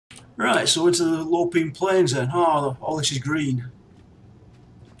Right, so into the Lopine Plains then. Oh, all this is green.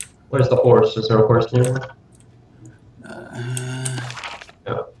 Where's the horse? Is there a horse near?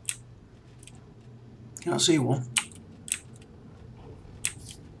 Yeah. Can't see one.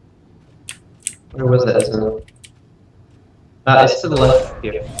 Where was that? It's to the left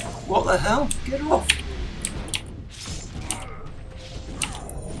here. What the hell? Get off!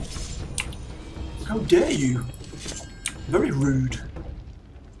 How dare you? Very rude.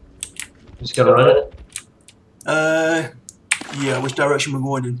 Just gotta run it. Yeah, which direction we're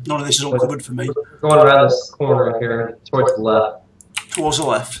going in? None of this is all covered for me. We're going around this corner here, towards the left. Towards the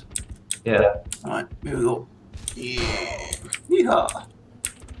left. Yeah. Alright, here we go. Yeah. Yeehaw!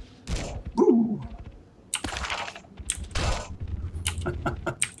 Woo!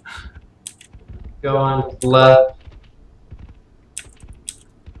 Go on to the left.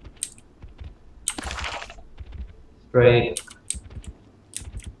 Straight.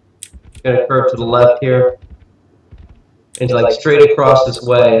 Gonna curve to the left here. And like straight across this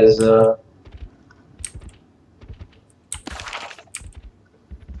way is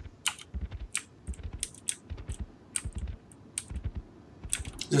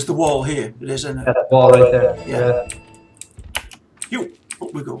There's the wall here. It is, isn't it? that wall right there. Yeah. You,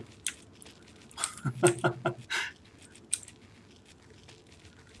 up we go.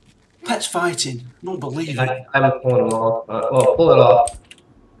 Pets fighting. Don't believe it. I'm pulling them off. Well, pull it off.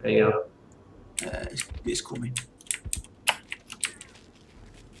 There you go. It's coming.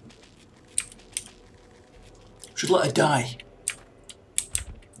 Should let her die.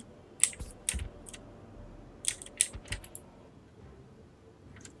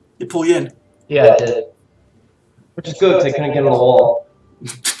 They pull you in? Yeah, I did. Which is good because I couldn't get on the wall.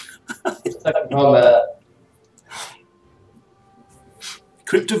 Stuck in combat.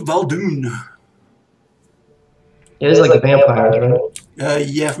 Crypt of Valdoon. Yeah, it's like the vampires, right?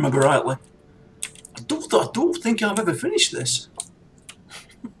 Yeah, if I remember rightly. I don't think I've ever finished this.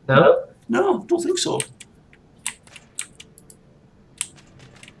 No? No, don't think so.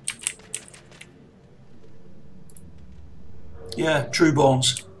 Yeah, True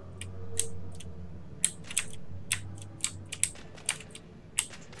Bones.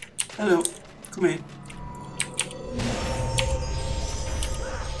 Hello, come in.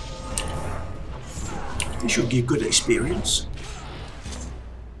 This should give good experience.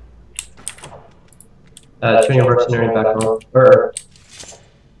 Turn your mercenary back on. Or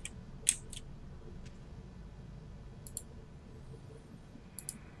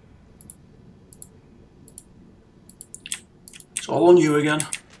It's all on you again.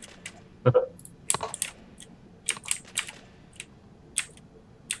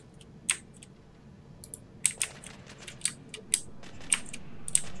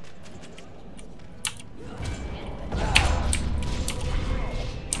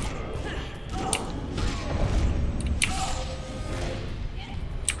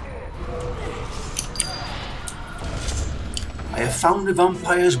 I have found the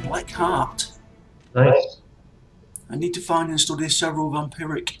vampire's black heart. nice. I need to find and study several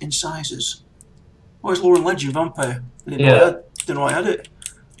vampiric incisors. Oh, it's Lauren Legend vampire. I didn't know I had it.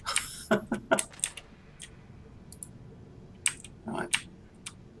 Right.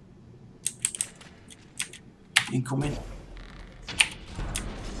 Incoming.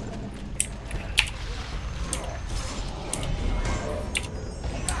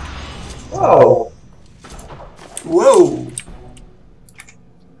 Whoa! Whoa!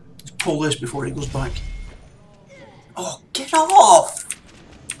 Let's pull this before he goes back. Oh, get off!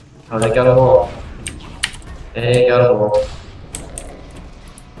 Oh, they got a wall. They got a wall.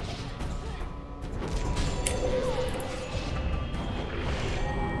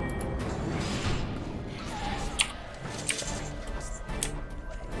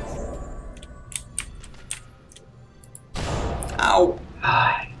 Ow!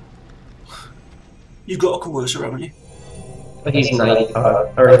 You've got a coercer, haven't you? But he's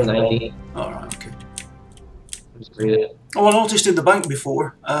 95, or 90. Alright, okay. Just read it. Oh, I noticed in the bank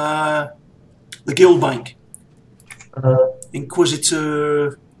before, the guild bank.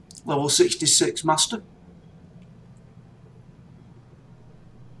 Inquisitor level 66 master.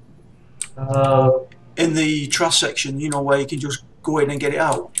 In the trash section, you know, where you can just go in and get it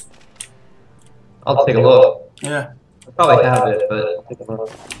out. I'll take a look. Yeah. I probably have it, but I'll take a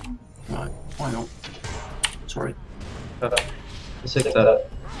look. Right, why not? Sorry. Just take that.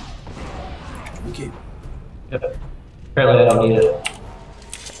 Thank you. Yep. Apparently I don't need it.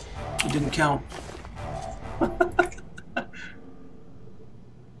 It didn't count.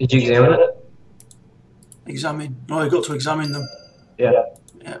 Did you examine it? Examine. No, I got to examine them. Yeah.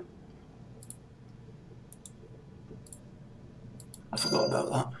 Yeah. I forgot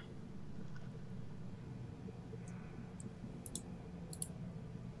about that.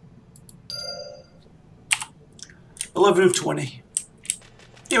 11 of 20.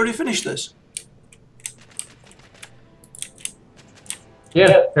 You already finished this?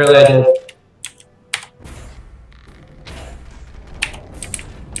 Yeah, apparently I did.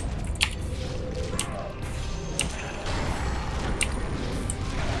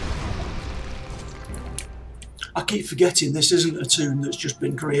 I keep forgetting this isn't a toon that's just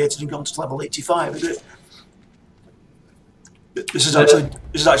been created and gone to level 85, is it? This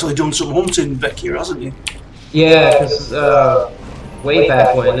has actually done some hunting, Vecchia, hasn't it? Yeah, because way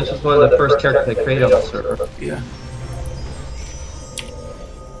back when, this was one of the first characters I created on the server. Yeah.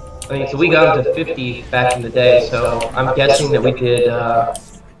 I mean, so we got up to 50 back in the day, so I'm guessing that we did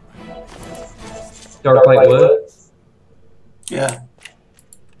Dark White Wood. Yeah.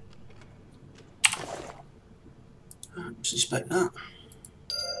 I suspect that.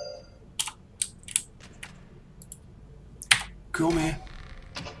 Come here.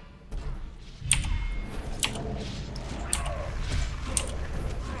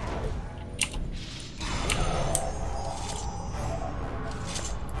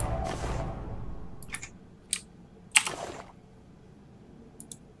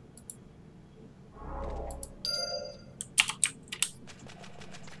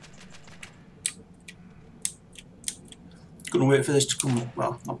 Gonna wait for this to come.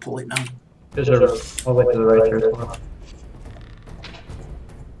 Well, I'll pull it now. There's a all the way to the right here as well.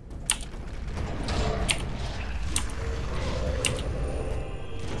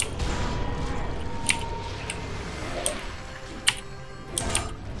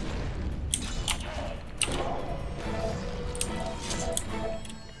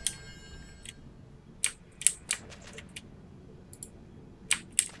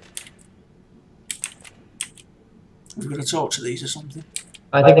 We've got to talk to these or something.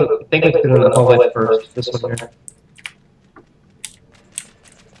 I think it's going to the hallway first. This one here.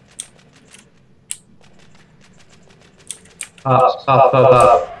 Up.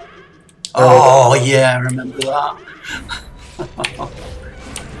 Oh yeah, I remember that.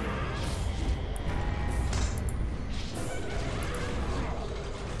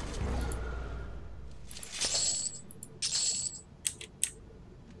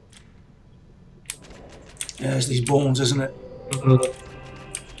 Yeah, it's these bones, isn't it? Mm-hmm.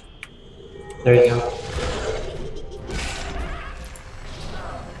 There you go.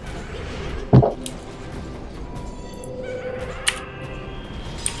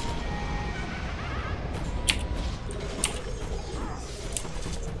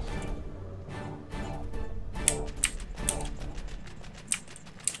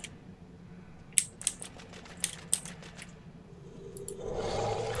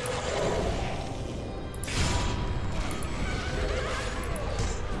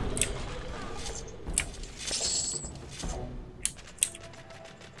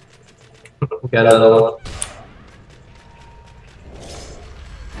 Got another one.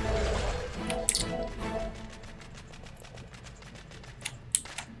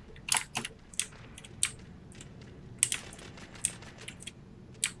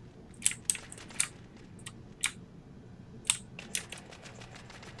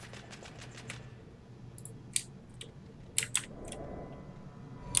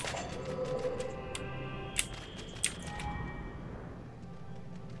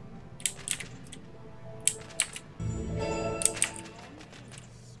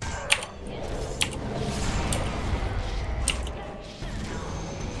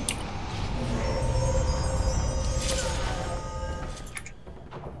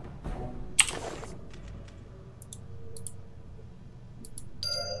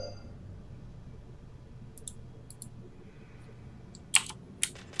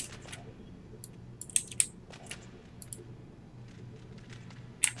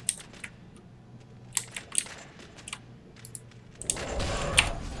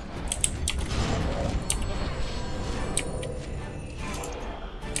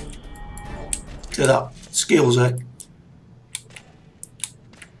 To that skills, eh?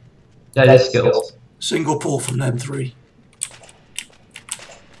 That is skills. Single pull from them three.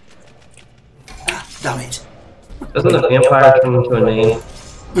 Ah, damn it. Doesn't the vampire turn into a name?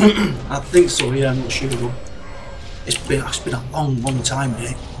 I think so, yeah, I'm not sure. It's been a long time,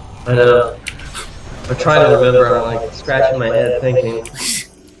 mate. I know. I'm trying to remember, I'm like scratching my head thinking.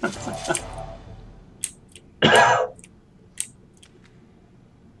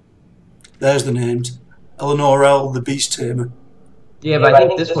 There's the names. Eleanor L, the Beast Tamer. Yeah, but I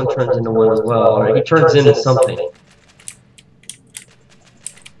think this one turns into one as well, or he turns into something.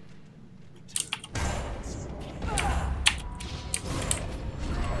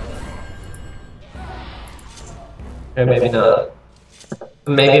 Or maybe not.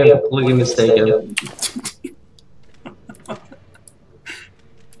 Maybe I'm completely mistaken.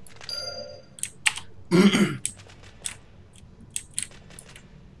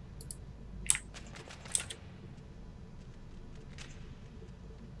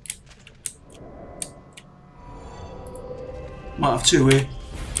 Might have two here.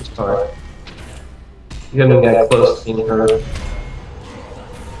 It's fine. You haven't got close to being hurt.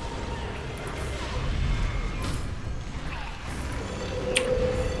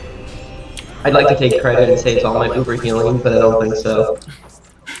 I'd like to take credit and say it's all my uber healing, but I don't think so.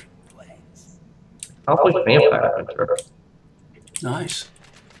 I'll push Vampire Hunter. Nice.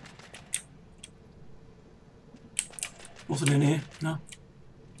 Nothing in here? No?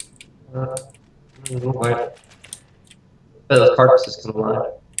 Wait. But those carcasses come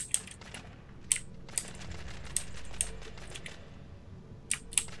alive.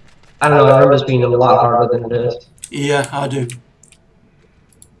 I don't know, I remember this being a lot harder than it is. Yeah, I do.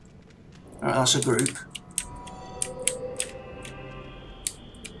 Alright, that's a group.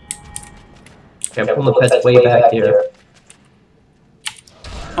 Okay, I'm pulling the pets way back here.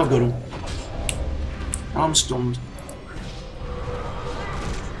 I've got him. I'm stunned.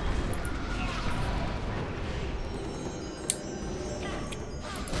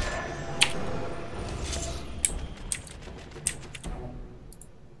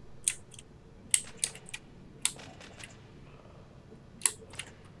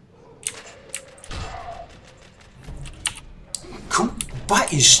 Come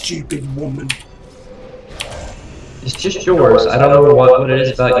back, you stupid woman. It's just yours. I don't know what it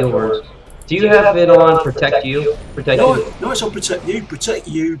is about yours. Do you have it on protect you? Protect you? No, it's on protect you. Protect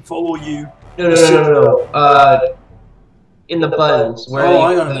you. Follow you. No. In the buttons. Where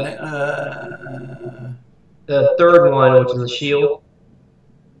hang on a minute. The third one, which is the shield.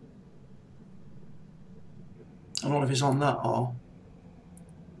 I don't know if it's on that or...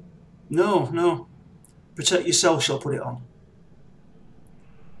 No. Protect yourself, shall put it on.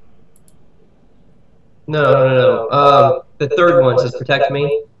 No. The third one says protect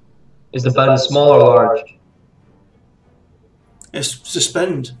me. Is the button small or large? It's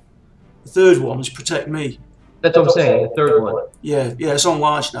suspend. The third one is protect me. That's what I'm saying, the third one. Yeah, it's on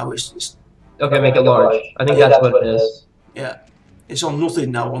large now. It's okay, make it large. I think that's what it is. Yeah. It's on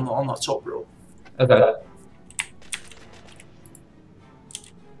nothing now on that top row. Okay.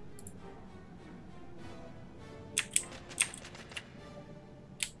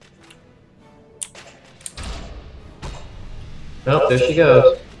 Nope, there she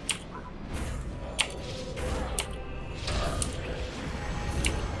goes.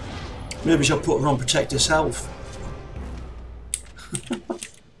 Maybe she'll put her on protect herself.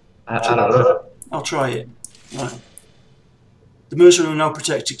 I don't know. I'll try it. Right. The mercenary will now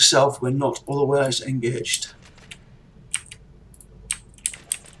protect itself when not otherwise engaged.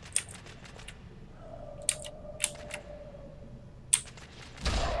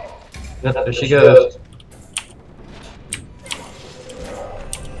 Yep, there she goes.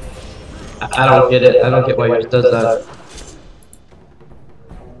 I don't get it. I don't get why yours does that.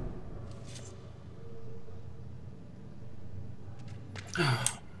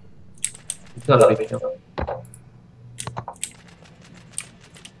 It's not a big deal.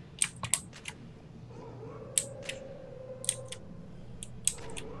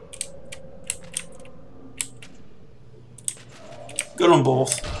 Get on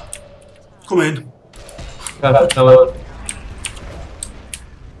both. Come in. Come on.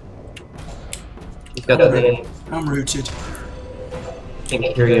 He's got the name. I'm rooted. Can't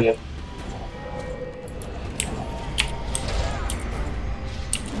hear you.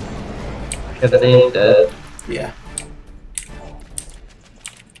 Got the name dead. Yeah.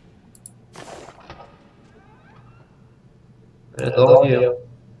 It's all you.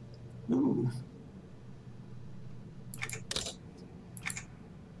 Ooh.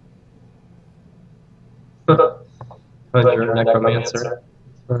 Hunter, necromancer.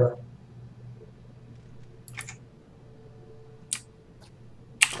 I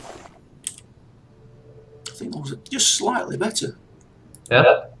think those are just slightly better.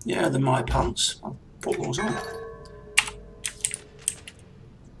 Yeah? Yeah, than my pants. I'll put those on.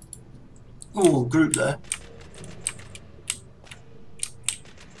 Oh, group there.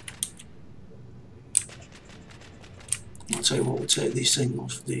 I'll tell you what, we'll take these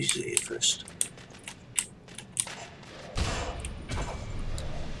signals for these here first.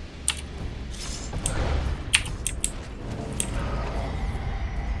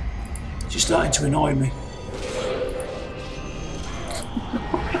 She's starting to annoy me.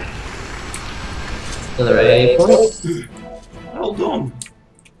 Another A point. Well done.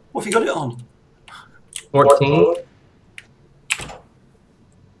 What have you got it on? 14.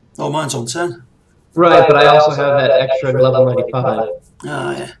 Oh, mine's on 10. Right, but I also have that extra level 95.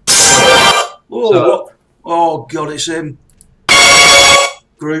 Ah, yeah. Oh, So- what? Oh, God, it's him.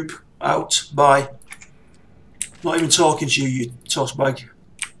 Group, out, bye. Not even talking to you, you toss bag.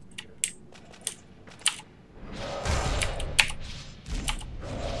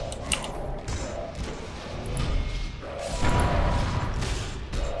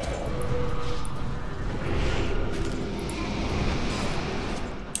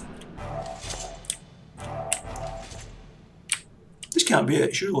 can't be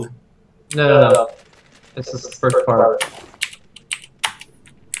it, surely. No. This is the first part.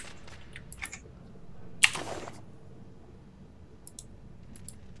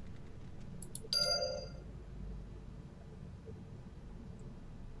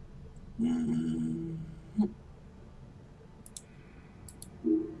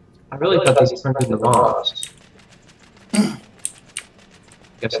 I really thought these turned into mobs.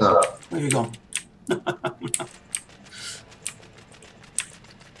 Guess not. Where you gone?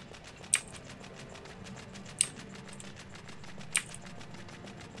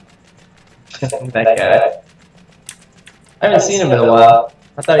 That guy. I haven't seen him in a while.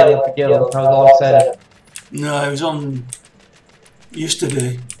 I thought he left the guild. I was all excited. No, it was on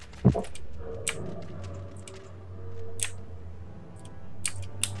yesterday.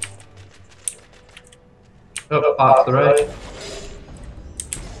 Oh, Fox, right?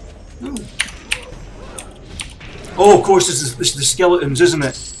 Ooh. Oh, of course, this is the skeletons, isn't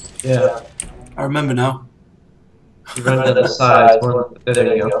it? Yeah. I remember now. You run to the sides.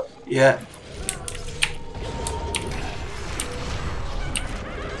 There you go. Yeah.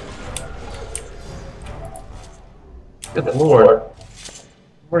 Good lord.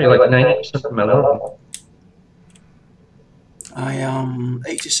 I'm already like 90% of my level. I am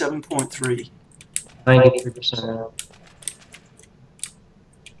 87.3. 93% now.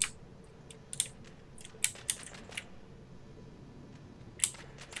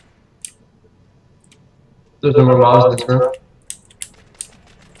 There's no more mobs in this room.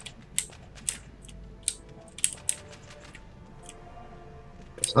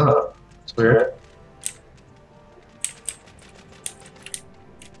 It's not. It's weird.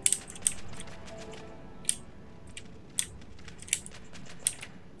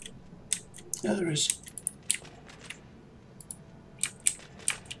 Yeah, there is.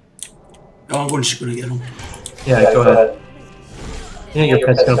 Oh, I'm just going to get them. Yeah, go ahead. You know your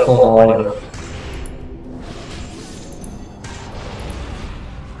pet's gonna pull them all anyway.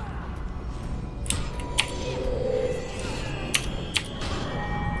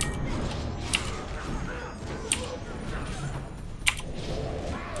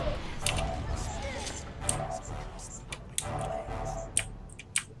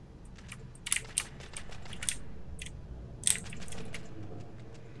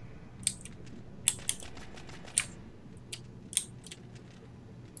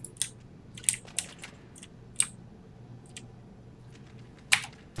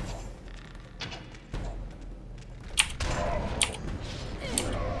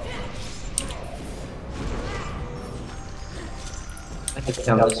 I can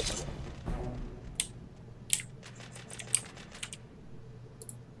count this.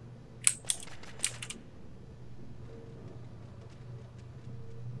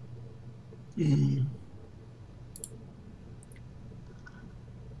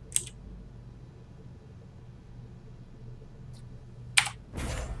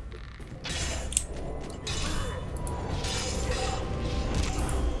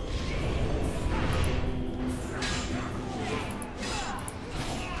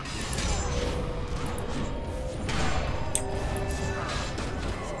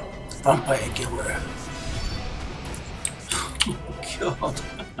 Vampire killer. Oh, God.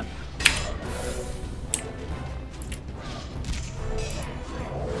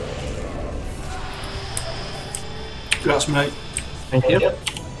 Congrats, mate. Thank you.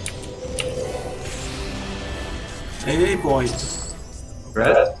 Hey, boy.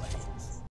 Congrats.